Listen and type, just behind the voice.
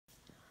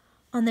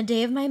On the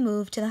day of my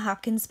move to the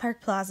Hopkins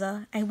Park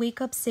Plaza, I wake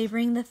up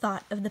savoring the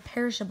thought of the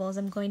perishables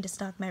I'm going to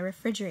stock my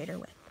refrigerator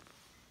with.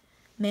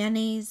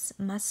 Mayonnaise,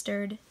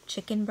 mustard,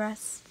 chicken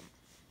breasts.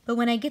 But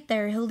when I get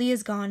there, Hildy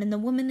is gone, and the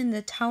woman in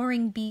the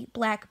towering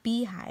black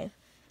beehive,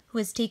 who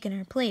has taken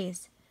her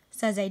place,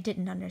 says I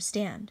didn't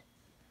understand.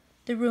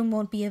 The room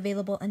won't be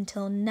available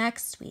until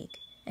next week,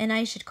 and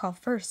I should call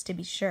first to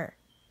be sure.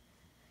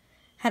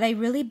 Had I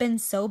really been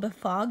so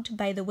befogged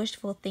by the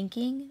wishful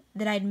thinking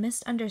that I'd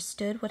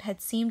misunderstood what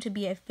had seemed to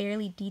be a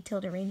fairly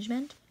detailed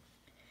arrangement?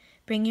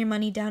 Bring your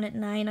money down at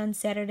 9 on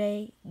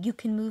Saturday, you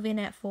can move in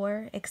at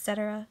 4,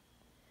 etc.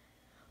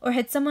 Or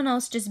had someone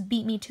else just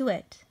beat me to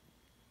it?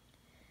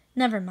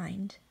 Never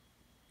mind.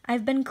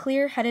 I've been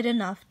clear-headed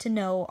enough to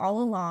know all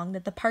along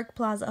that the Park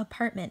Plaza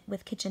apartment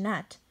with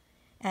kitchenette,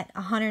 at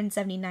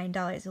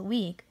 $179 a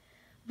week,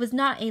 was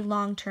not a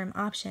long-term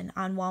option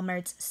on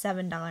Walmart's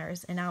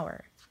 $7 an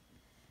hour.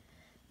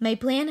 My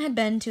plan had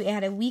been to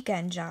add a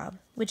weekend job,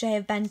 which I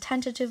have been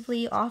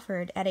tentatively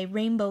offered at a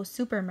Rainbow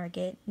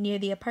supermarket near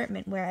the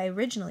apartment where I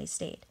originally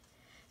stayed,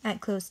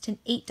 at close to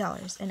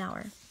 $8 an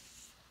hour.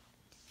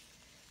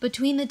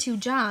 Between the two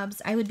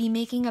jobs, I would be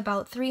making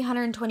about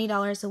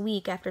 $320 a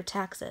week after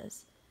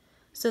taxes,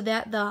 so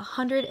that the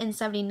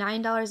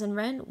 $179 in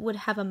rent would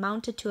have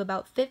amounted to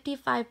about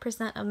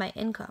 55% of my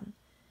income,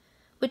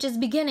 which is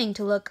beginning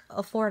to look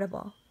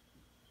affordable.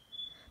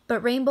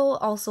 But Rainbow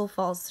also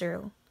falls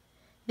through.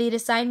 They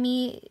decide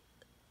me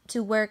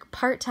to work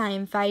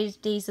part-time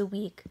 5 days a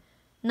week,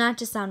 not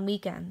just on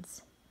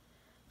weekends.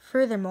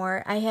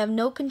 Furthermore, I have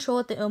no control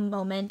at the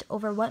moment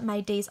over what my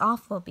days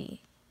off will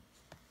be.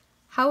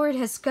 Howard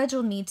has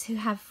scheduled me to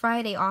have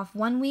Friday off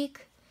one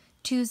week,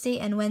 Tuesday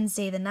and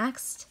Wednesday the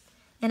next,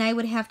 and I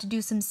would have to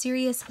do some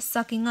serious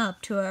sucking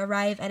up to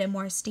arrive at a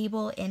more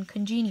stable and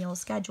congenial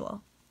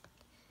schedule.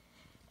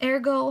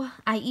 Ergo,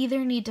 I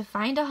either need to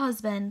find a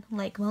husband,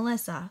 like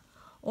Melissa,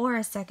 or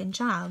a second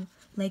job,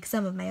 like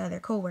some of my other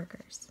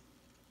coworkers.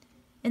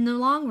 In the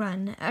long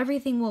run,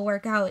 everything will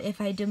work out if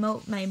I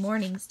devote my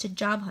mornings to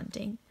job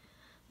hunting,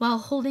 while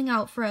holding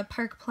out for a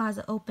Park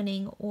Plaza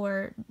opening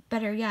or,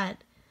 better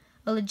yet,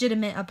 a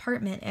legitimate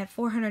apartment at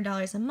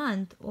 $400 a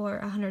month or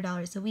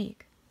 $100 a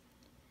week.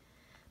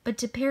 But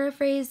to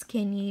paraphrase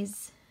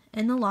Keynes,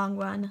 in the long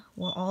run,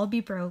 we'll all be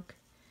broke,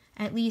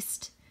 at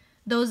least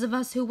those of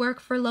us who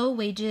work for low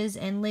wages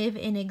and live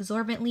in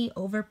exorbitantly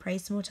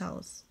overpriced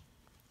motels.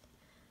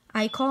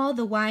 I call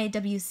the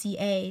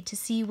YWCA to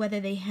see whether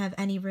they have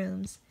any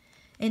rooms,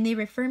 and they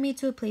refer me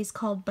to a place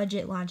called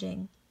Budget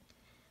Lodging,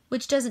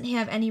 which doesn't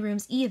have any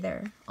rooms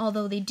either,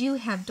 although they do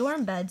have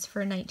dorm beds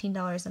for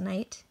 $19 a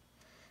night.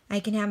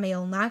 I can have my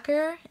own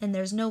locker, and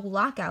there's no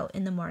lockout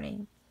in the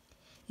morning.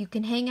 You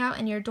can hang out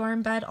in your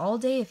dorm bed all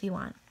day if you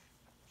want.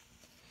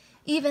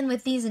 Even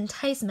with these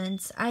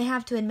enticements, I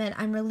have to admit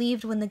I'm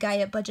relieved when the guy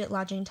at Budget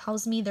Lodging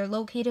tells me they're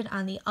located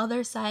on the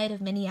other side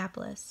of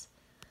Minneapolis,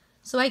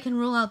 so I can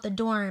rule out the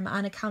dorm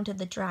on account of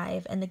the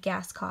drive and the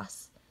gas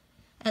costs,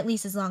 at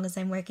least as long as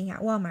I'm working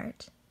at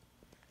Walmart.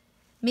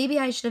 Maybe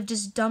I should have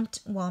just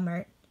dumped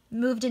Walmart,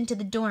 moved into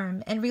the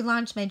dorm, and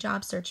relaunched my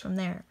job search from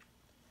there.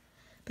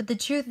 But the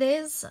truth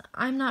is,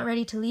 I'm not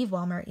ready to leave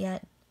Walmart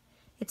yet.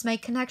 It's my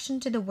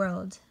connection to the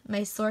world,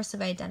 my source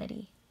of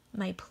identity,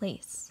 my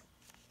place.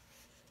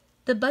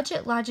 The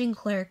Budget Lodging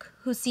clerk,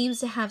 who seems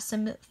to have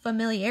some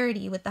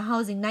familiarity with the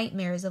housing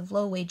nightmares of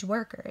low-wage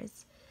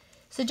workers,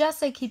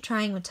 suggests I keep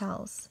trying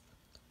motels.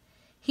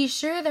 He's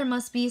sure there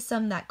must be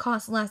some that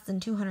cost less than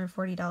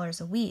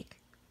 $240 a week.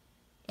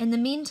 In the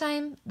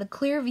meantime, the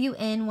Clearview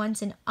Inn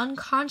wants an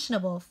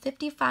unconscionable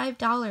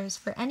 $55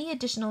 for any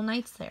additional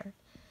nights there,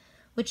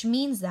 which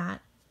means that,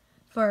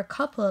 for a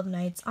couple of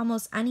nights,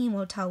 almost any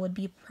motel would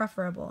be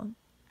preferable.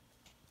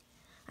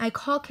 I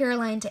call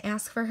Caroline to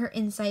ask for her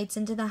insights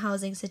into the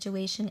housing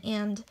situation,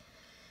 and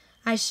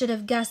I should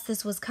have guessed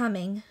this was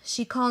coming.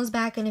 She calls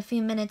back in a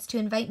few minutes to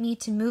invite me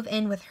to move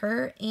in with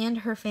her and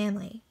her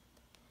family.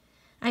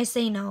 I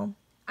say no.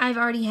 I've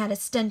already had a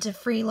stint of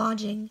free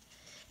lodging,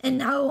 and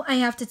now I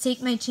have to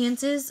take my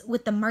chances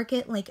with the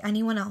market like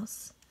anyone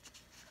else.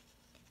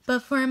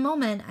 But for a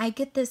moment, I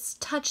get this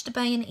touched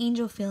by an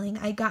angel feeling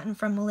I'd gotten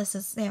from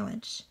Melissa's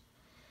sandwich.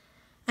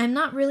 I'm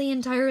not really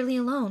entirely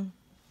alone.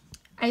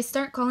 I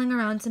start calling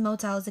around to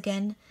motels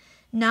again,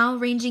 now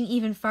ranging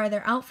even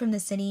farther out from the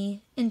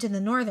city into the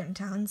northern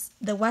towns,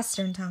 the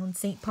western town,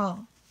 St.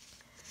 Paul.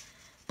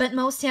 But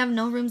most have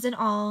no rooms at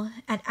all,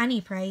 at any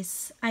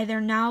price,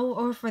 either now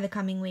or for the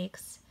coming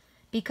weeks.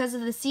 Because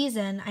of the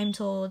season, I'm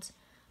told,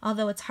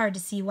 although it's hard to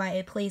see why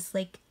a place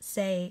like,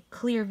 say,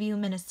 Clearview,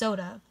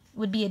 Minnesota,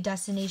 would be a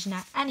destination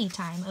at any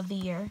time of the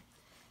year.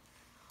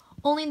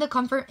 Only the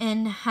Comfort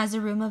Inn has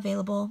a room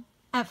available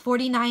at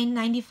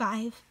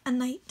 $49.95 a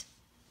night.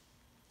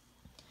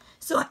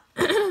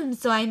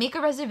 So I make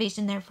a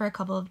reservation there for a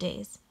couple of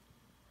days.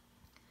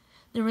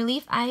 The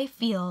relief I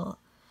feel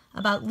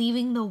about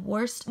leaving the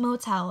worst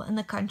motel in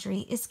the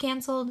country is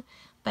canceled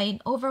by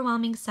an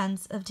overwhelming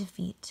sense of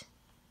defeat.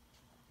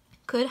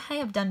 Could I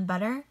have done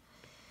better?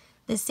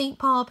 The St.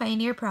 Paul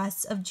Pioneer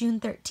Press of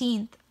June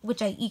 13th,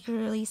 which I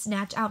eagerly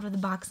snatch out of the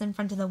box in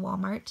front of the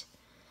Walmart,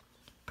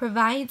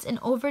 provides an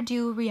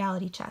overdue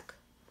reality check.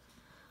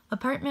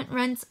 Apartment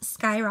rents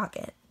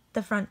skyrocket,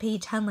 the front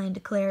page headline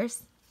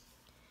declares.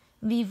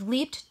 We've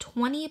leaped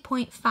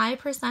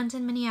 20.5%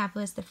 in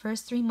Minneapolis the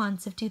first 3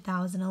 months of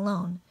 2000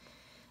 alone,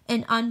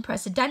 an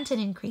unprecedented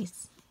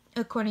increase,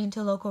 according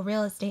to local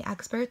real estate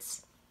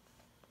experts.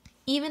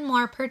 Even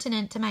more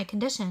pertinent to my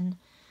condition,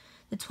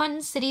 the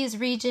Twin Cities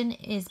region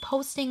is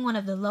posting one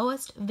of the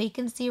lowest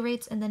vacancy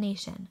rates in the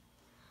nation,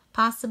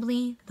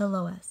 possibly the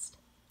lowest.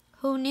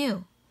 Who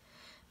knew?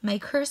 My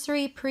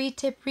cursory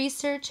pre-tip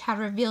research had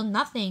revealed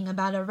nothing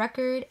about a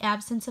record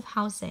absence of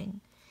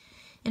housing.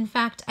 In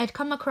fact, I'd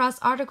come across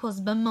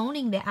articles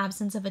bemoaning the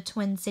absence of a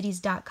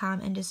TwinCities.com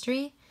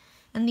industry,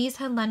 and these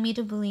had led me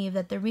to believe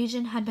that the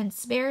region had been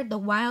spared the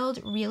wild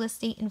real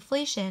estate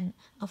inflation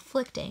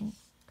afflicting,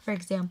 for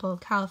example,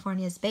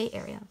 California's Bay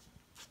Area.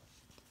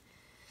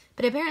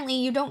 But apparently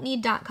you don't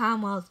need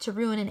 .com wealth to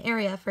ruin an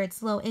area for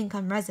its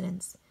low-income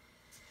residents.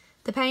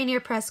 The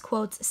Pioneer Press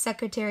quotes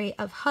Secretary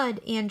of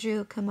HUD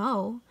Andrew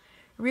Cuomo,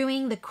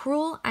 ruining the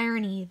cruel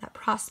irony that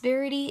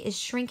prosperity is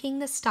shrinking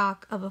the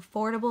stock of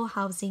affordable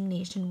housing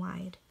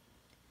nationwide.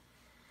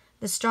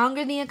 The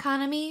stronger the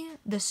economy,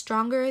 the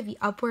stronger the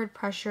upward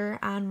pressure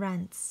on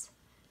rents.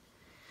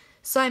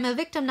 So I'm a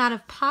victim not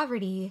of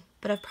poverty,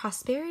 but of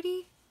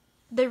prosperity?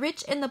 The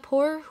rich and the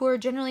poor, who are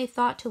generally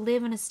thought to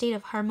live in a state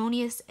of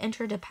harmonious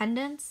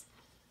interdependence,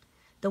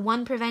 the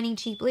one providing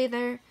cheap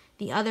labor,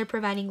 the other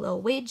providing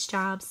low-wage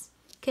jobs,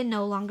 can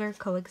no longer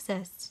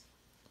coexist.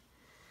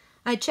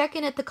 I check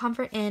in at the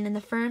Comfort Inn in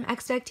the firm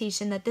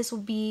expectation that this will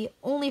be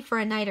only for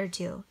a night or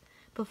two,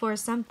 before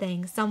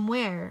something,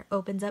 somewhere,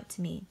 opens up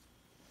to me.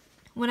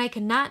 What I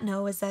cannot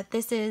know is that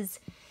this is,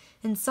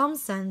 in some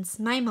sense,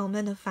 my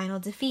moment of final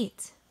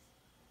defeat.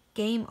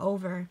 Game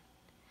over.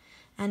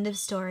 End of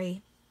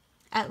story.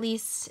 At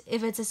least,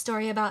 if it's a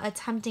story about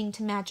attempting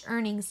to match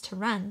earnings to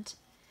rent.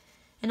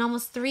 In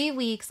almost 3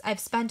 weeks,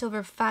 I've spent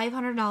over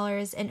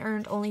 $500 and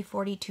earned only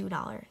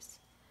 $42.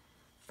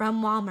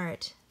 From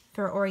Walmart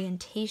for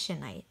orientation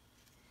night.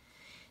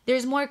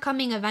 There's more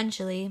coming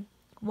eventually.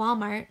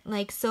 Walmart,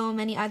 like so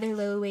many other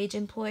low-wage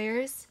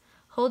employers,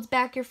 holds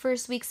back your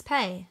first week's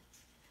pay,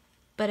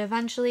 but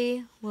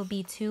eventually will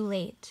be too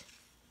late.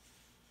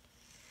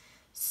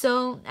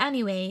 So,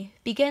 anyway,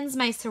 begins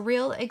my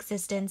surreal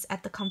existence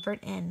at the Comfort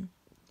Inn.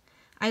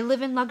 I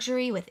live in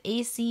luxury with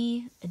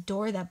AC, a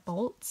door that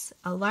bolts,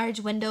 a large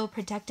window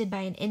protected by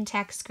an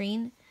intact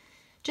screen,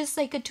 just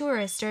like a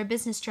tourist or a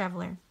business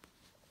traveler.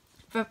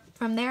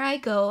 From there I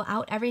go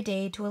out every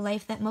day to a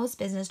life that most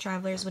business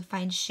travelers would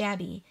find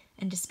shabby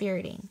and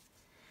dispiriting.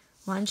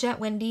 Lunch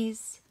at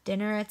Wendy's,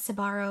 dinner at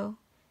Sbarro,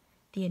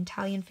 the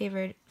Italian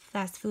favorite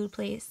fast food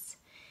place,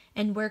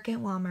 and work at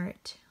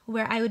Walmart,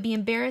 where I would be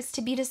embarrassed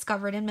to be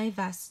discovered in my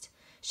vest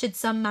should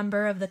some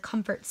member of the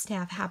comfort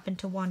staff happen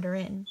to wander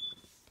in.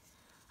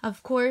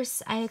 Of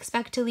course, I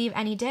expect to leave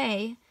any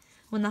day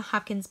when the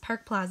Hopkins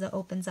Park Plaza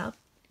opens up.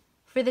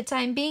 For the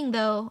time being,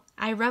 though,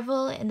 I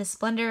revel in the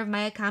splendor of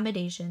my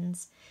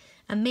accommodations,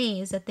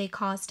 amazed that they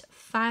cost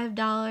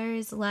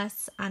 $5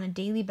 less on a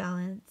daily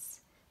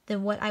balance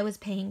than what I was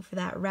paying for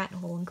that rat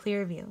hole in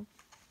Clearview.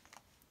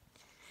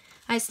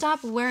 I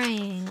stop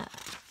worrying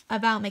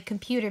about my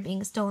computer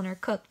being stolen or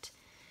cooked.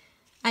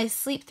 I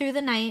sleep through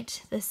the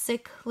night. The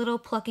sick little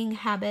plucking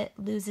habit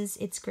loses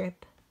its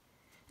grip.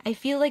 I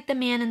feel like the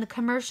man in the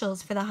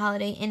commercials for the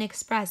Holiday Inn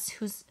Express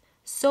who's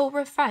so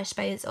refreshed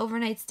by his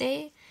overnight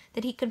stay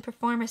that he can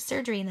perform a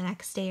surgery the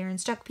next day or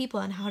instruct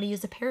people on how to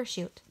use a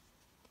parachute.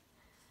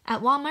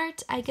 At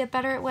Walmart, I get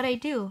better at what I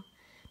do,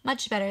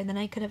 much better than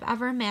I could have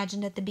ever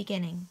imagined at the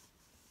beginning.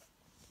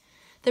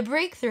 The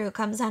breakthrough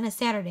comes on a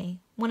Saturday,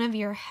 one of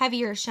your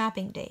heavier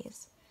shopping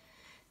days.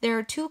 There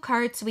are 2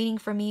 carts waiting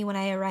for me when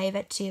I arrive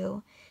at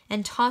 2,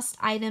 and tossed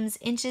items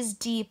inches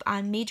deep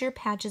on major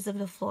patches of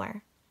the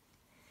floor.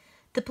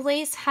 The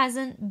place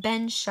hasn't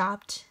been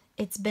shopped,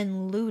 it's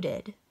been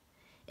looted.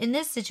 In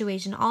this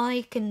situation, all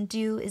I can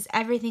do is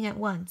everything at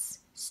once.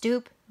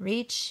 Stoop,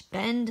 reach,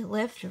 bend,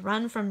 lift,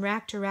 run from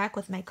rack to rack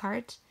with my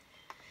cart.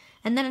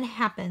 And then it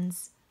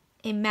happens.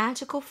 A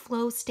magical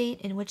flow state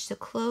in which the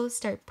clothes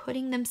start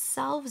putting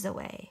themselves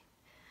away.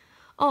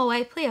 Oh,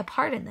 I play a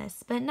part in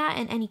this, but not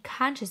in any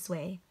conscious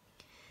way.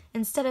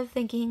 Instead of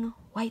thinking,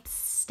 white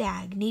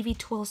stag, navy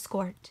twill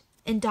skirt,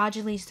 and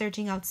doggedly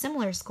searching out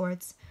similar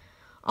skirts,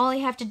 all I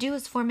have to do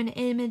is form an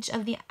image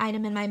of the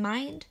item in my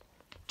mind,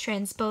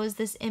 transpose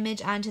this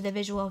image onto the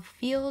visual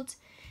field,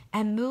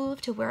 and move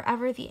to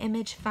wherever the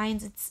image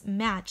finds its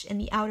match in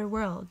the outer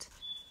world.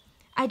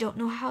 I don't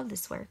know how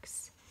this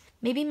works.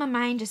 Maybe my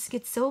mind just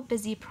gets so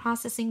busy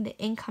processing the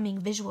incoming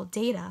visual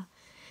data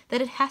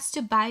that it has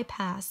to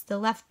bypass the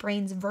left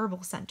brain's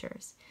verbal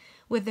centers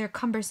with their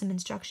cumbersome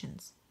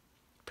instructions.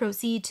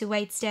 Proceed to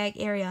White Stag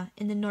area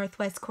in the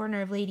northwest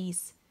corner of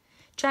ladies.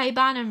 Try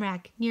bottom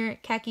rack near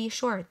khaki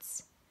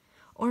shorts.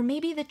 Or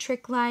maybe the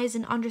trick lies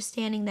in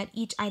understanding that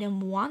each item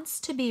wants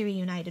to be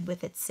reunited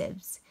with its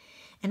sibs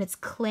and its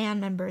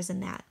clan members in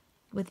that.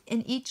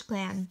 within each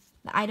clan,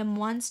 the item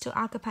wants to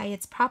occupy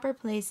its proper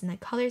place in the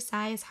color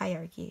size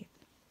hierarchy.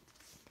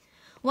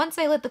 Once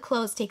I let the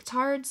clothes take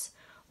charge,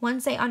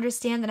 once I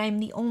understand that I am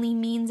the only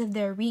means of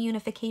their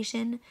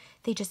reunification,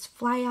 they just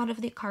fly out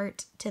of the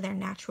cart to their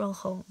natural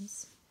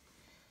homes.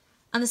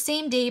 On the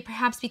same day,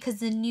 perhaps because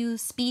the new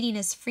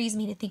speediness frees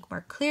me to think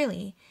more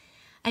clearly,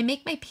 I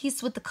make my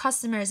peace with the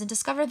customers and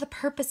discover the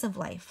purpose of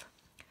life,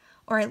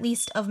 or at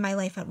least of my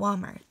life at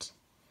Walmart.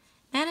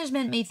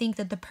 Management may think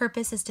that the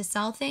purpose is to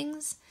sell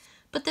things,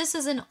 but this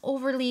is an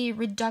overly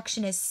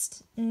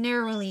reductionist,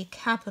 narrowly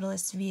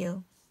capitalist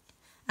view.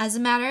 As a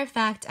matter of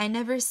fact, I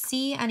never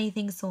see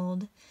anything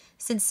sold,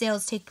 since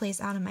sales take place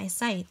out of my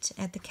sight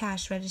at the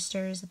cash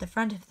registers at the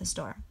front of the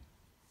store.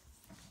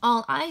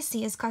 All I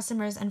see is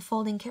customers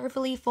unfolding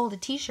carefully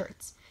folded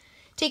t-shirts,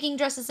 taking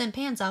dresses and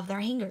pants off their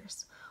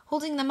hangers,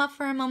 holding them up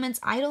for a moment's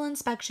idle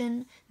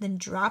inspection, then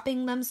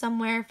dropping them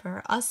somewhere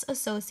for us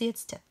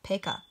associates to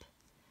pick up.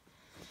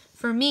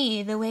 For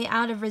me, the way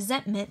out of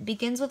resentment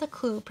begins with a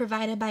clue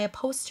provided by a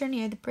poster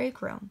near the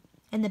break room,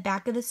 in the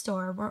back of the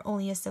store where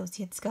only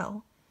associates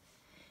go.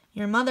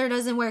 "Your mother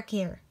doesn't work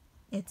here,"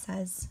 it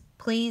says.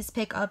 "Please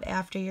pick up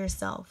after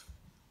yourself."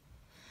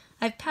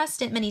 I've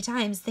passed it many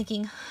times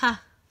thinking,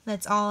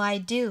 that's all I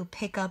do,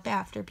 pick up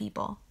after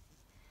people.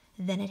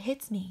 Then it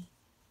hits me.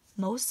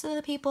 Most of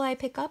the people I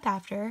pick up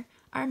after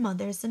are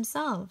mothers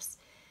themselves,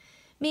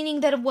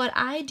 meaning that what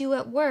I do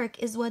at work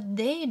is what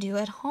they do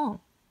at home.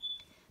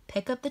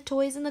 Pick up the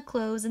toys and the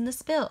clothes and the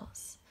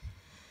spills.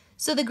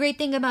 So the great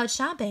thing about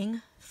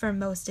shopping, for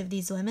most of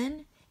these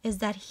women, is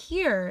that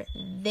here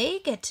they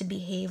get to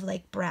behave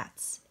like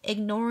brats,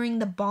 ignoring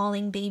the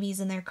bawling babies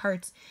in their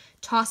carts,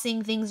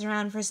 tossing things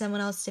around for someone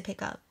else to pick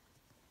up.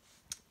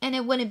 And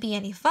it wouldn't be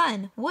any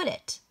fun, would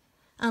it?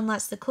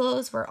 Unless the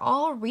clothes were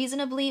all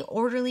reasonably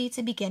orderly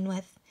to begin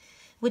with,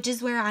 which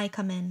is where I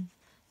come in,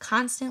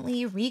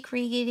 constantly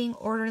recreating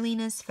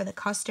orderliness for the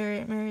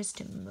customers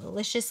to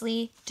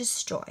maliciously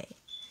destroy.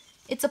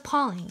 It's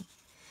appalling,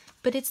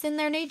 but it's in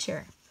their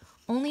nature.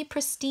 Only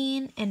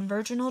pristine and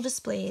virginal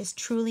displays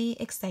truly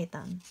excite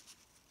them.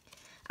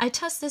 I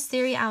test this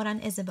theory out on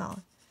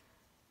Isabel,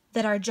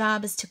 that our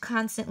job is to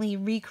constantly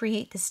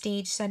recreate the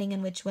stage setting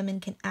in which women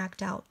can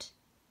act out.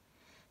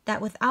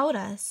 That without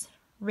us,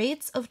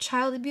 rates of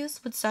child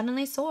abuse would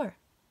suddenly soar.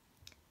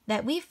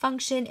 That we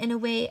function in a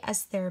way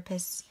as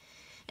therapists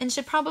and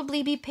should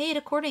probably be paid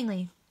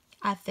accordingly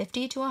at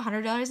 $50 to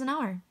 $100 an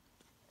hour.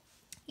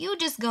 "You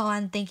just go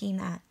on thinking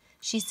that,"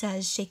 she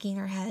says, shaking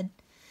her head.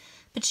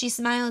 But she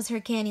smiles her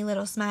canny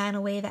little smile in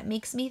a way that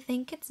makes me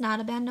think it's not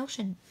a bad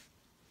notion.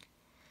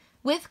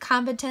 With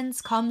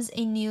competence comes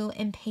a new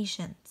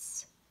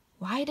impatience.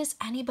 Why does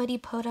anybody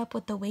put up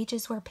with the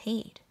wages we're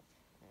paid?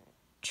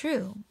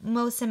 True,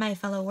 most of my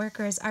fellow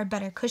workers are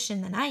better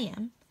cushioned than I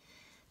am.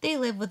 They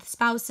live with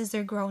spouses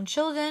or grown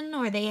children,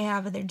 or they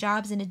have other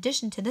jobs in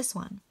addition to this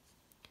one.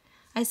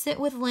 I sit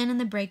with Lynn in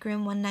the break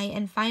room one night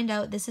and find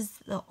out this is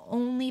the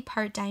only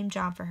part-time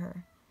job for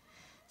her.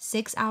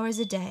 6 hours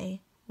a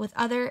day, with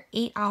other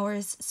 8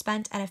 hours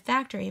spent at a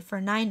factory for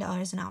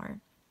 $9 an hour.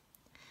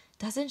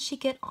 Doesn't she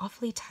get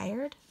awfully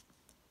tired?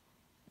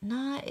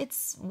 Nah,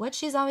 it's what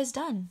she's always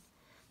done.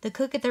 The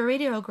cook at the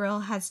Radio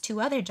Grill has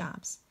 2 other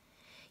jobs.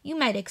 You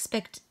might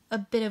expect a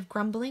bit of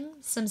grumbling,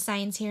 some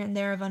signs here and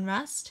there of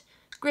unrest,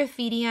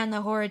 graffiti on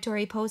the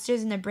hortatory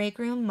posters in the break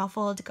room,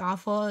 muffled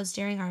guffaws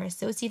during our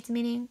associates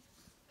meeting.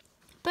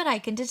 But I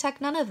can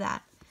detect none of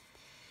that.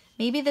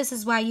 Maybe this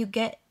is why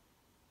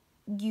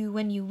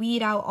when you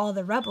weed out all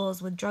the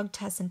rebels with drug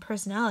tests and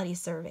personality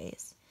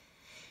surveys.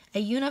 A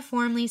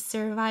uniformly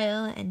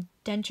servile and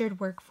dentured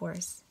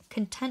workforce,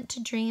 content to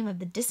dream of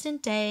the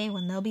distant day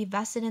when they'll be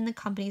vested in the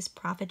company's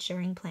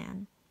profit-sharing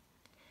plan.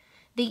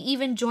 They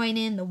even join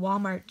in the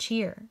Walmart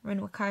cheer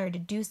when required to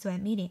do so at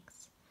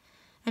meetings.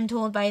 I'm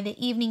told by the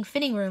evening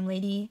fitting room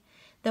lady,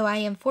 though I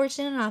am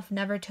fortunate enough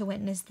never to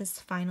witness this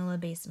final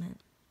abasement.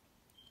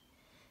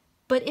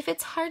 But if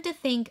it's hard to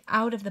think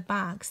out of the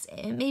box,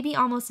 it may be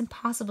almost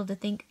impossible to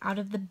think out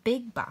of the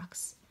big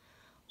box.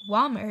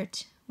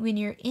 Walmart, when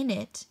you're in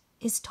it,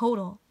 is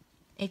total.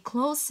 A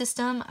closed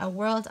system, a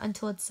world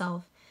unto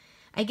itself.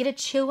 I get a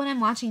chill when I'm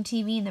watching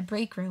TV in the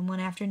break room one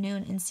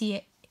afternoon and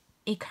see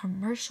a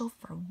commercial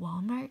for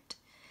Walmart.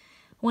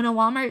 When a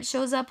Walmart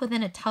shows up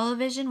within a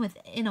television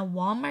within a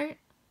Walmart,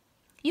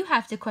 you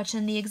have to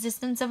question the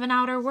existence of an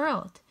outer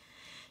world.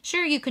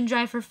 Sure, you can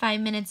drive for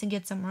 5 minutes and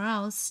get somewhere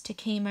else, to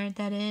Kmart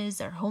that is,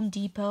 or Home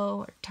Depot,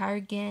 or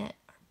Target,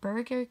 or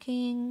Burger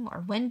King,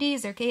 or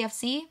Wendy's, or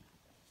KFC.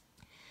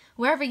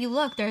 Wherever you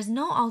look, there is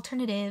no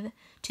alternative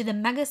to the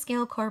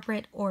mega-scale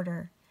corporate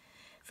order,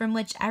 from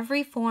which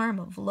every form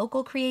of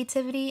local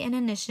creativity and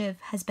initiative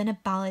has been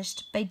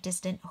abolished by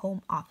distant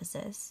home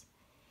offices.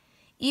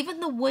 Even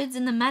the woods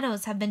and the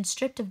meadows have been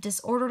stripped of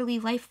disorderly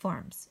life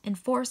forms and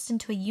forced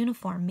into a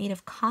uniform made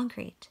of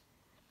concrete.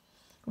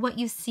 What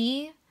you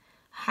see,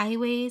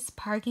 highways,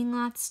 parking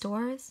lots,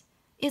 stores,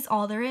 is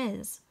all there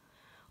is,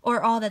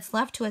 or all that's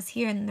left to us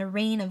here in the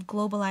reign of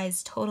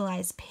globalized,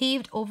 totalized,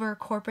 paved over,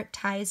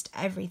 corporatized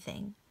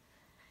everything.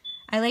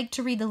 I like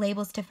to read the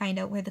labels to find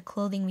out where the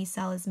clothing we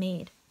sell is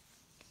made.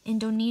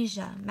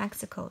 Indonesia,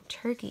 Mexico,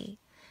 Turkey,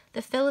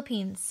 the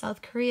Philippines,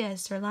 South Korea,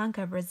 Sri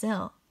Lanka,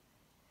 Brazil.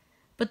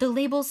 But the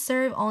labels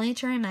serve only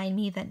to remind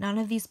me that none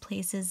of these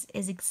places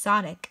is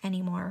exotic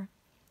anymore,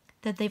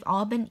 that they've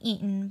all been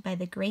eaten by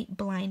the great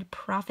blind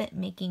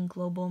profit-making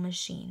global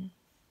machine.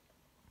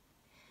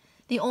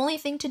 The only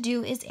thing to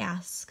do is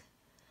ask,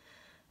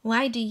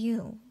 why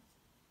do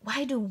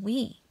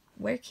we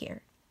work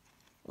here?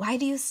 Why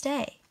do you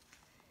stay?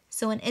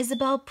 So when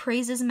Isabel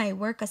praises my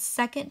work a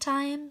second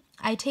time,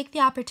 I take the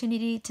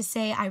opportunity to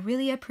say I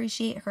really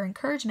appreciate her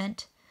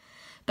encouragement,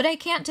 but I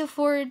can't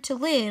afford to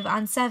live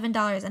on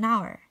 $7 an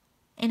hour.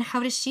 And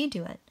how does she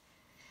do it?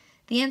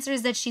 The answer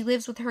is that she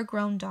lives with her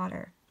grown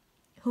daughter,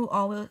 who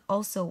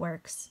also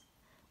works,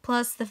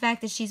 plus the fact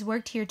that she's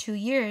worked here 2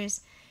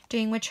 years,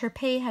 during which her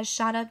pay has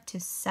shot up to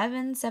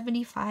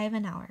 $7.75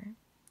 an hour.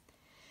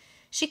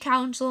 She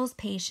counsels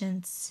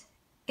patients.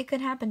 It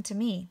could happen to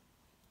me.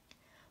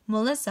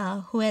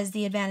 Melissa, who has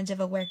the advantage of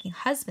a working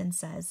husband,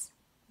 says,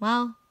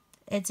 well,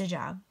 it's a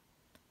job.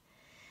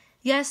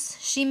 Yes,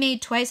 she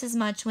made twice as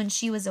much when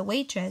she was a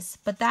waitress,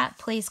 but that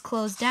place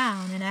closed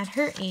down, and at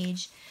her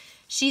age,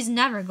 she's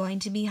never going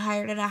to be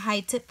hired at a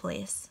high-tip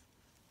place.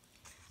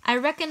 I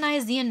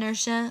recognize the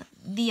inertia,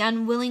 the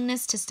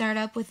unwillingness to start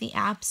up with the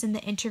apps and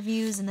the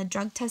interviews and the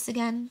drug tests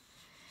again.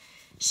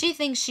 She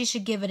thinks she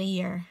should give it a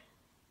year.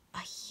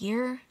 A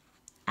year?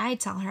 I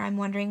tell her I'm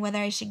wondering whether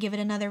I should give it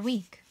another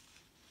week.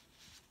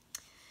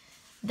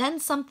 Then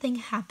something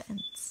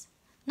happens.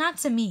 Not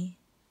to me,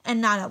 and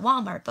not at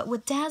Walmart, but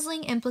with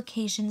dazzling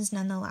implications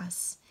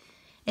nonetheless.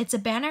 It's a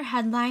banner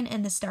headline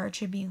in the Star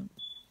Tribune.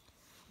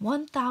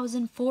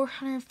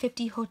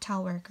 1,450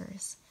 hotel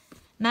workers,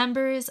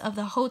 members of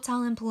the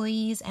Hotel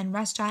Employees and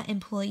Restaurant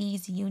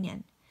Employees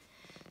Union,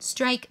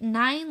 strike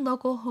 9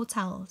 local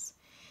hotels.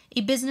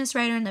 A business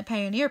writer in the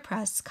Pioneer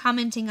Press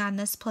commenting on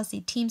this, plus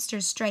a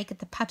Teamsters strike at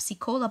the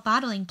Pepsi-Cola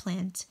bottling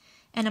plant,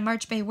 and a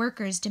march by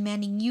workers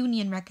demanding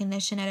union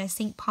recognition at a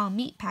St. Paul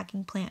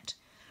meatpacking plant,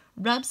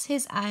 rubs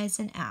his eyes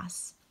and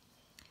asks,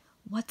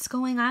 what's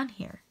going on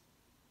here?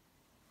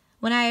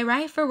 When I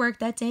arrived for work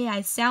that day,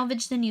 I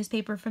salvaged the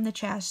newspaper from the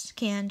trash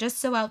can just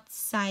so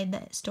outside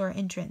the store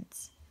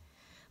entrance,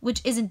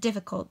 which isn't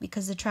difficult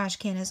because the trash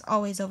can is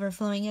always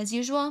overflowing as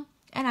usual,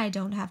 and I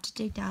don't have to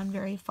dig down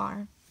very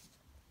far.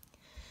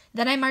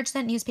 Then I march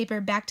that newspaper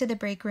back to the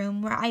break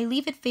room, where I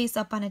leave it face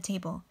up on a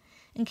table,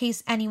 in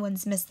case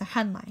anyone's missed the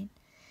headline.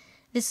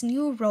 This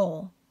new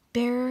role,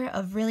 bearer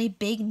of really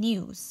big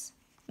news,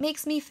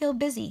 makes me feel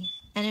busy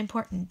and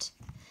important.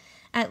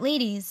 At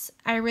Ladies,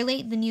 I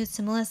relate the news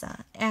to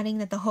Melissa, adding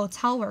that the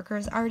hotel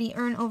workers already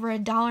earn over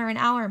 $1 an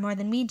hour more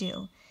than we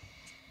do,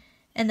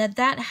 and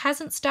that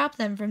hasn't stopped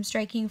them from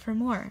striking for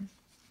more.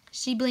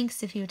 She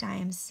blinks a few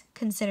times,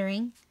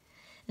 considering.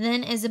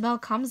 Then Isabel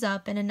comes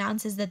up and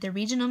announces that the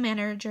regional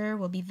manager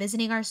will be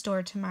visiting our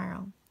store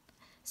tomorrow.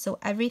 So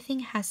everything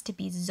has to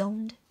be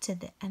zoned to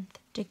the nth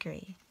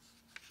degree.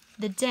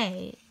 The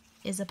day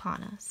is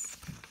upon us.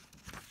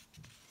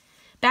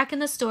 Back in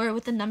the store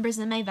with the numbers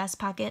in my vest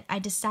pocket, I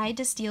decide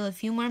to steal a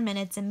few more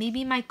minutes and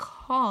maybe my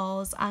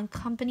calls on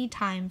company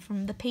time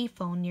from the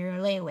payphone near a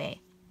layaway.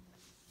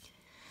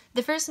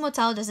 The first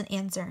motel doesn't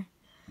answer,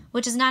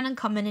 which is not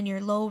uncommon in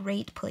your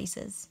low-rate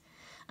places.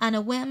 On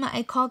a whim,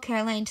 I call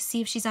Caroline to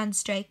see if she's on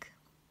strike.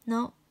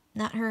 No,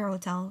 not her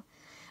hotel.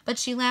 But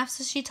she laughs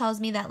as she tells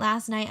me that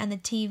last night on the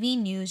TV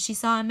news she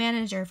saw a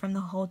manager from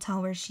the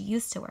hotel where she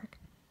used to work.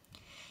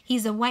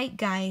 He's a white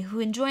guy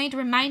who enjoyed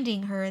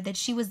reminding her that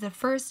she was the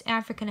first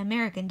African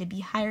American to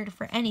be hired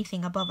for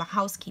anything above a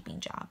housekeeping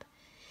job.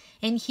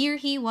 And here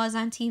he was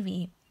on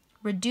TV,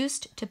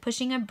 reduced to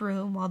pushing a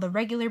broom while the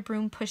regular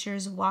broom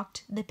pushers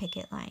walked the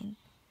picket line.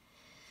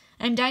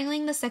 I'm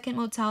dialing the second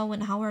motel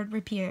when Howard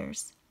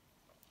reappears.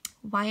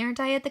 Why aren't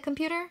I at the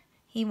computer?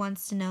 He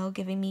wants to know,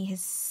 giving me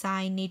his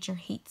sigh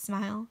nature-hate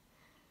smile.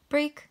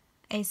 Break,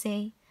 I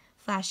say,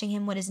 flashing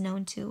him what is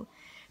known to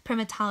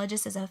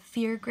primatologists as a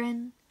fear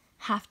grin,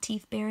 half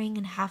teeth-baring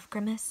and half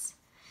grimace.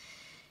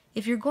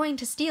 If you're going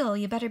to steal,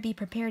 you better be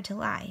prepared to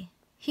lie.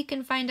 He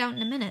can find out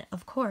in a minute,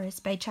 of course,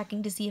 by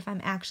checking to see if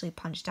I'm actually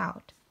punched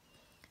out.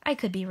 I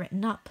could be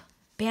written up,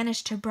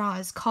 banished to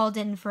bras, called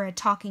in for a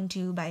talking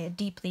to by a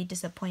deeply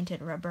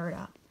disappointed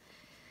Roberta.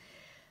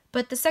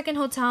 But the second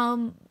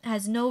hotel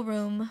has no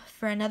room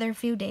for another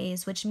few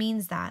days, which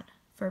means that,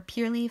 for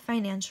purely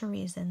financial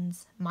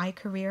reasons, my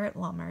career at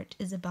Walmart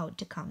is about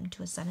to come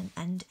to a sudden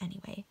end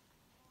anyway.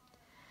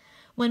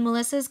 When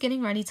Melissa is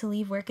getting ready to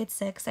leave work at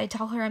 6, I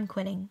tell her I'm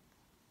quitting,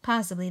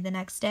 possibly the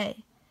next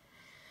day.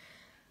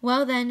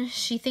 Well then,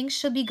 she thinks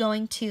she'll be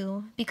going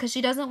too, because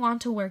she doesn't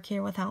want to work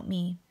here without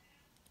me.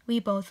 We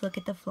both look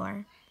at the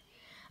floor.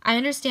 I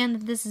understand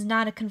that this is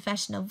not a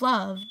confession of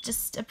love,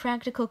 just a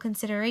practical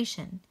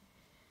consideration.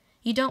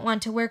 You don't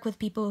want to work with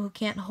people who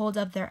can't hold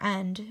up their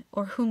end,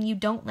 or whom you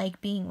don't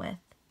like being with,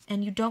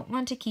 and you don't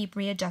want to keep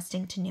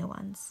readjusting to new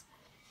ones.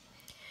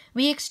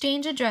 We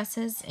exchange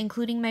addresses,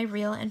 including my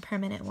real and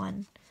permanent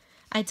one.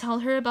 I tell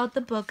her about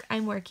the book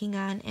I'm working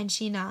on, and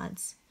she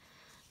nods.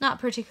 not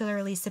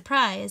particularly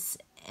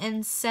surprised,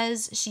 and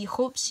says she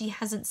hopes she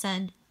hasn't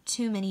said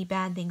too many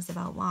bad things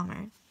about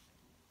Walmart.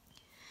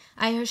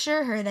 I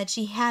assure her that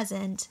she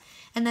hasn't,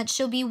 and that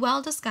she'll be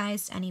well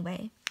disguised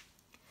anyway.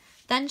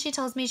 Then she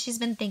tells me she's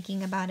been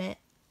thinking about it,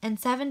 and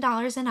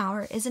 $7 an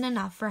hour isn't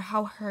enough for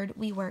how hard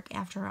we work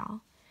after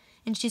all,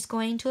 and she's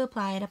going to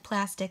apply at a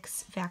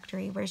plastics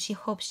factory where she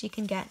hopes she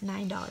can get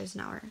 $9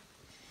 an hour.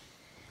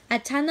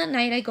 At 10 that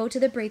night, I go to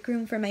the break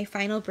room for my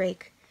final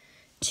break,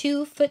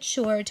 2 foot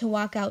short to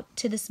walk out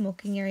to the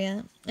smoking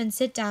area and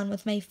sit down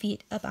with my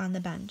feet up on the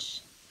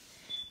bench.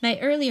 My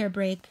earlier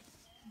break,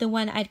 the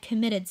one I'd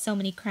committed so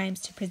many crimes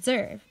to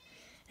preserve,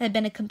 had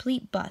been a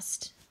complete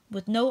bust,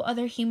 with no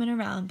other human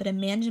around but a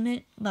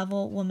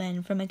management-level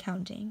woman from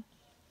accounting.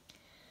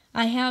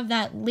 I have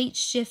that late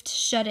shift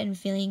shut-in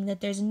feeling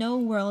that there's no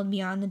world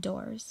beyond the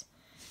doors,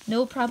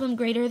 no problem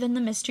greater than the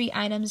mystery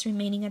items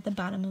remaining at the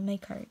bottom of my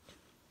cart.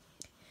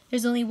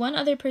 There's only one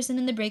other person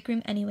in the break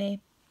room anyway,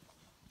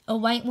 a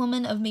white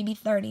woman of maybe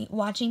 30,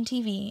 watching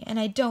TV, and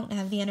I don't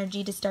have the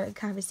energy to start a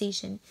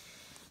conversation,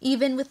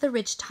 even with the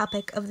rich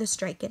topic of the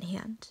strike at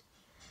hand.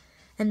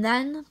 And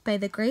then, by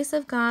the grace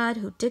of God,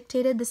 who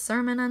dictated the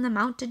Sermon on the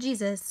Mount to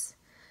Jesus,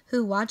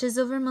 who watches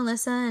over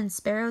Melissa and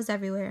sparrows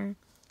everywhere,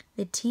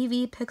 the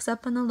TV picks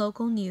up on the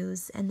local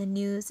news, and the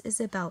news is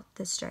about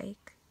the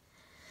strike.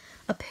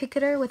 A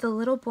picketer with a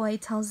little boy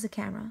tells the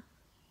camera,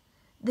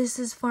 "This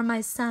is for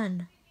my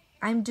son.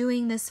 I'm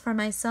doing this for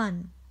my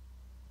son."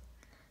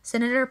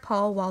 Senator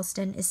Paul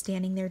Wallston is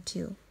standing there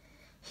too.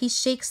 He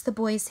shakes the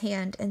boy's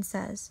hand and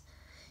says,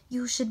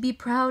 "You should be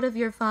proud of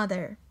your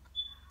father."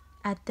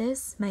 At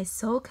this, my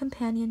sole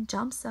companion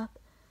jumps up,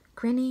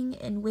 grinning,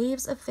 and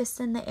waves a fist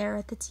in the air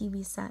at the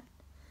TV set.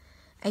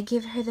 I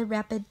give her the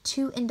rapid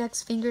 2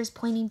 index fingers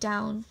pointing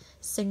down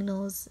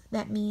signals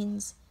that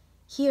means,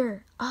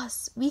 "Here,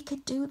 us, we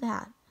could do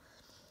that."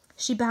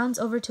 She bounds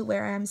over to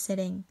where I am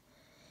sitting.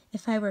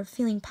 If I were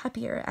feeling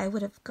peppier, I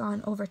would have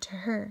gone over to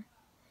her.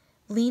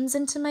 Leans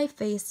into my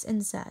face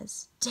and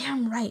says,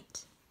 "Damn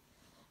right."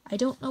 I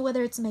don't know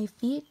whether it's my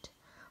feet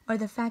or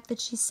the fact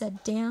that she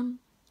said damn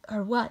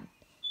or what,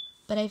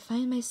 but I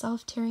find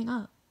myself tearing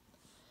up.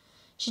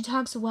 She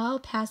talks well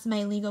past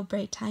my legal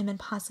break time and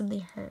possibly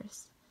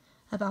hers,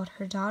 about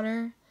her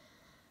daughter,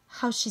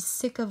 how she's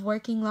sick of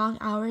working long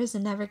hours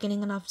and never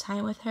getting enough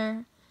time with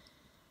her,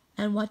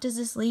 and what does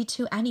this lead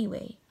to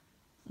anyway,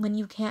 when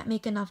you can't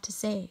make enough to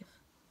save.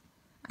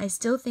 I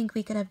still think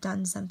we could have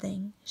done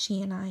something,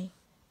 she and I,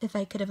 if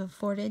I could have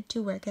afforded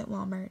to work at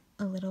Walmart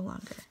a little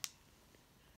longer.